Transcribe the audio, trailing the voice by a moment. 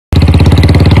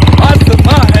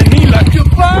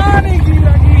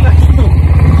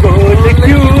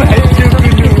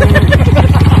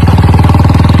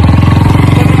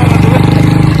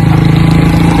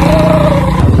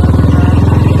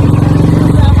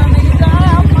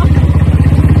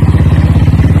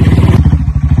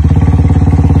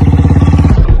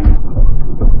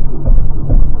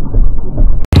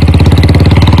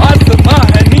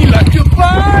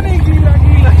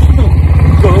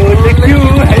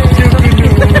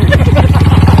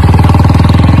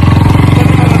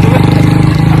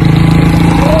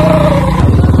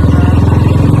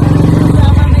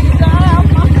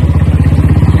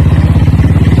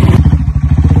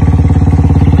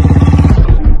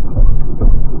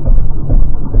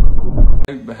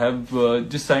have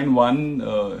just signed one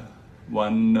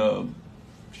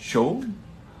show,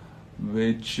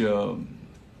 which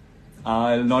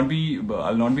I'll not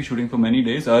be shooting for many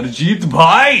days. Arjit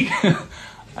bhai,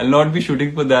 I'll not be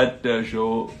shooting for that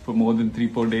show for more than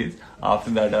 3-4 days.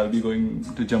 After that, I'll be going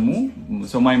to Jammu.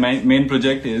 So my main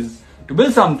project is to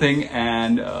build something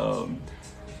and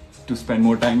to spend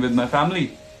more time with my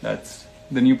family. That's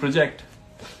the new project.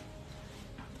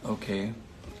 Okay.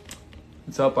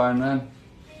 What's up, Iron Man?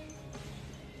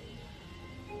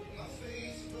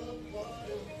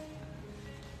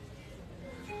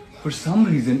 For some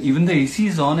reason, even the AC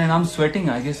is on and I'm sweating.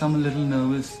 I guess I'm a little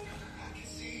nervous.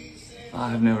 I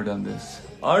have never done this.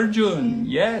 Arjun,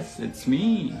 yes, it's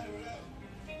me.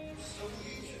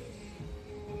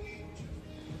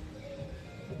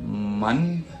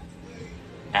 Man,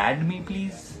 add me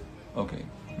please. Okay,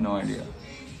 no idea.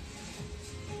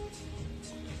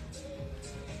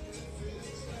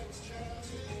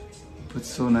 It's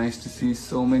so nice to see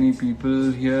so many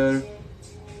people here.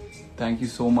 Thank you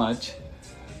so much.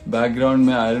 Background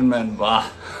में Iron Man, वाह.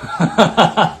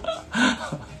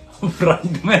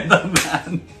 Front में the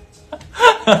man.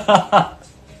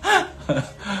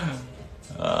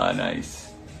 Nice.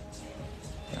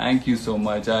 Thank you so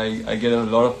much. I get a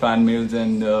lot of fan mails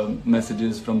and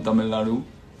messages from Tamil Nadu.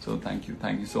 So thank you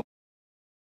so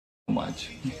much.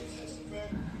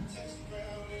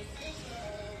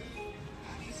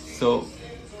 So,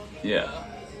 yeah.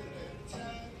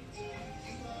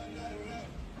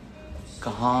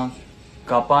 Kahan?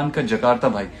 Kapan ka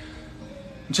Jakarta bhai.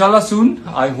 Inshallah soon.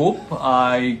 I hope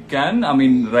I can. I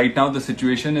mean, right now the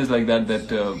situation is like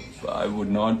that I would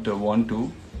not want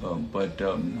to. But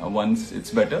once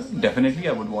it's better, definitely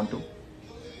I would want to.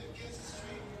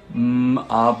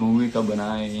 आप movie कब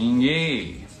बनाएंगे?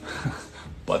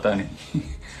 पता नहीं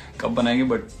कब बनाएंगे,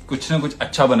 but कुछ ना कुछ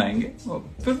अच्छा बनाएंगे.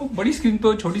 फिर वो बड़ी स्क्रीन पे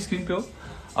हो, छोटी स्क्रीन पे हो,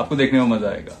 आपको देखने में मजा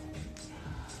आएगा.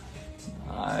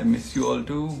 I miss you all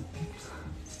too.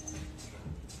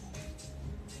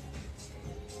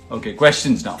 Okay,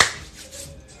 questions now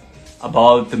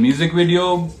about the music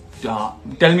video.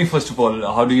 Tell me first of all,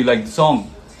 how do you like the song?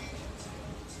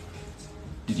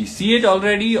 Did you see it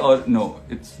already or no?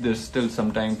 There's still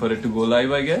some time for it to go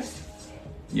live, I guess.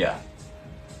 Yeah.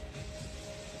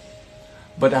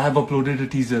 But I have uploaded a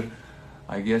teaser.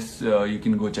 I guess you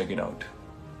can go check it out.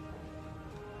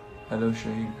 Hello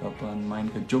Shaheer, Kapan,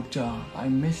 mind ka Jogja. I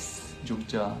miss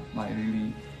Jogja. I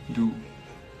really do.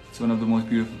 It's one of the most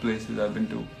beautiful places I've been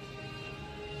to.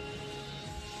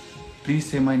 Please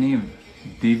say my name.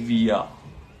 Divya.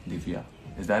 Divya.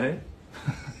 Is that it?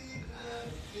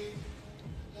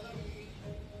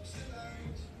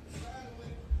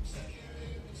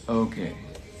 Okay.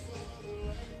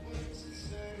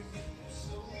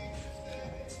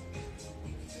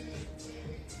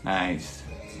 Nice.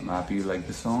 I'm happy you like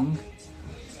the song.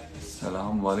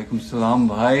 Salam walaikum salam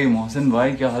bhai. Mohsin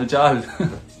bhai, kya hal chal?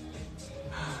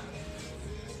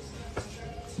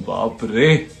 Baap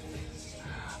re.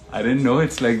 I didn't know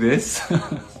it's like this.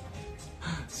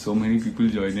 So many people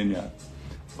join in, yeah.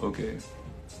 Okay.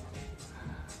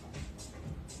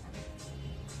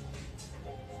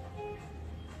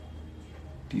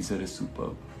 Teaser is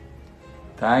superb.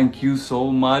 Thank you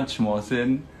so much,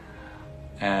 Mohsin.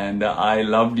 And I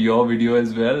loved your video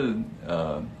as well.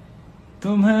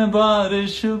 Tumhe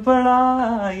barish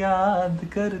bada yaad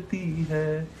karti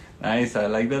hai. Nice, I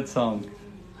like that song.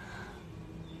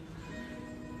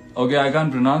 Okay, I can't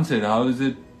pronounce it. How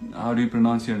do you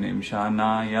pronounce your name?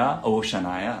 Shanaya? Oh,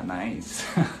 Shanaya. Nice.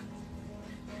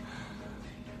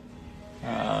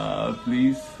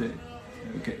 Please say.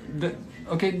 Okay.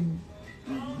 Okay.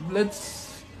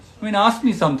 Ask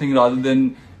me something rather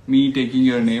than me taking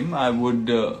your name. I would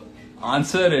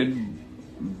answer it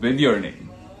with your name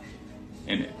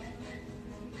in it.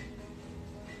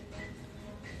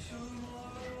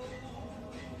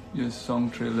 Your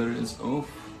song trailer is off.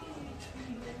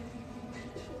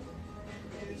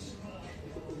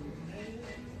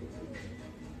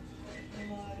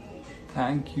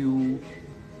 Thank you,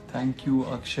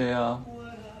 Akshaya.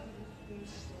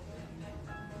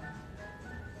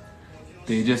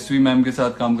 Tejashwi ma'am के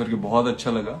साथ काम करके बहुत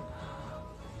अच्छा लगा.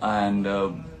 And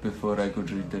before I could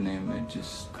read the name, it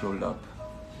just scrolled up.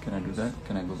 Can I do that?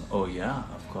 Can I go? Oh yeah,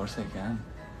 of course I can.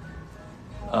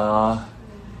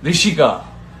 Rishika,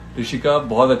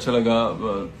 बहुत अच्छा लगा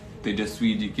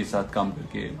तेजस्वी जी के साथ काम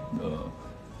करके.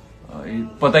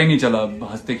 पता ही नहीं चला,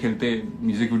 हंसते खेलते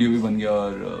म्यूजिक वीडियो भी बन गया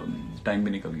और टाइम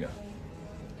भी निकल गया.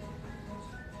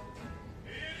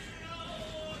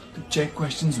 To check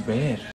questions where?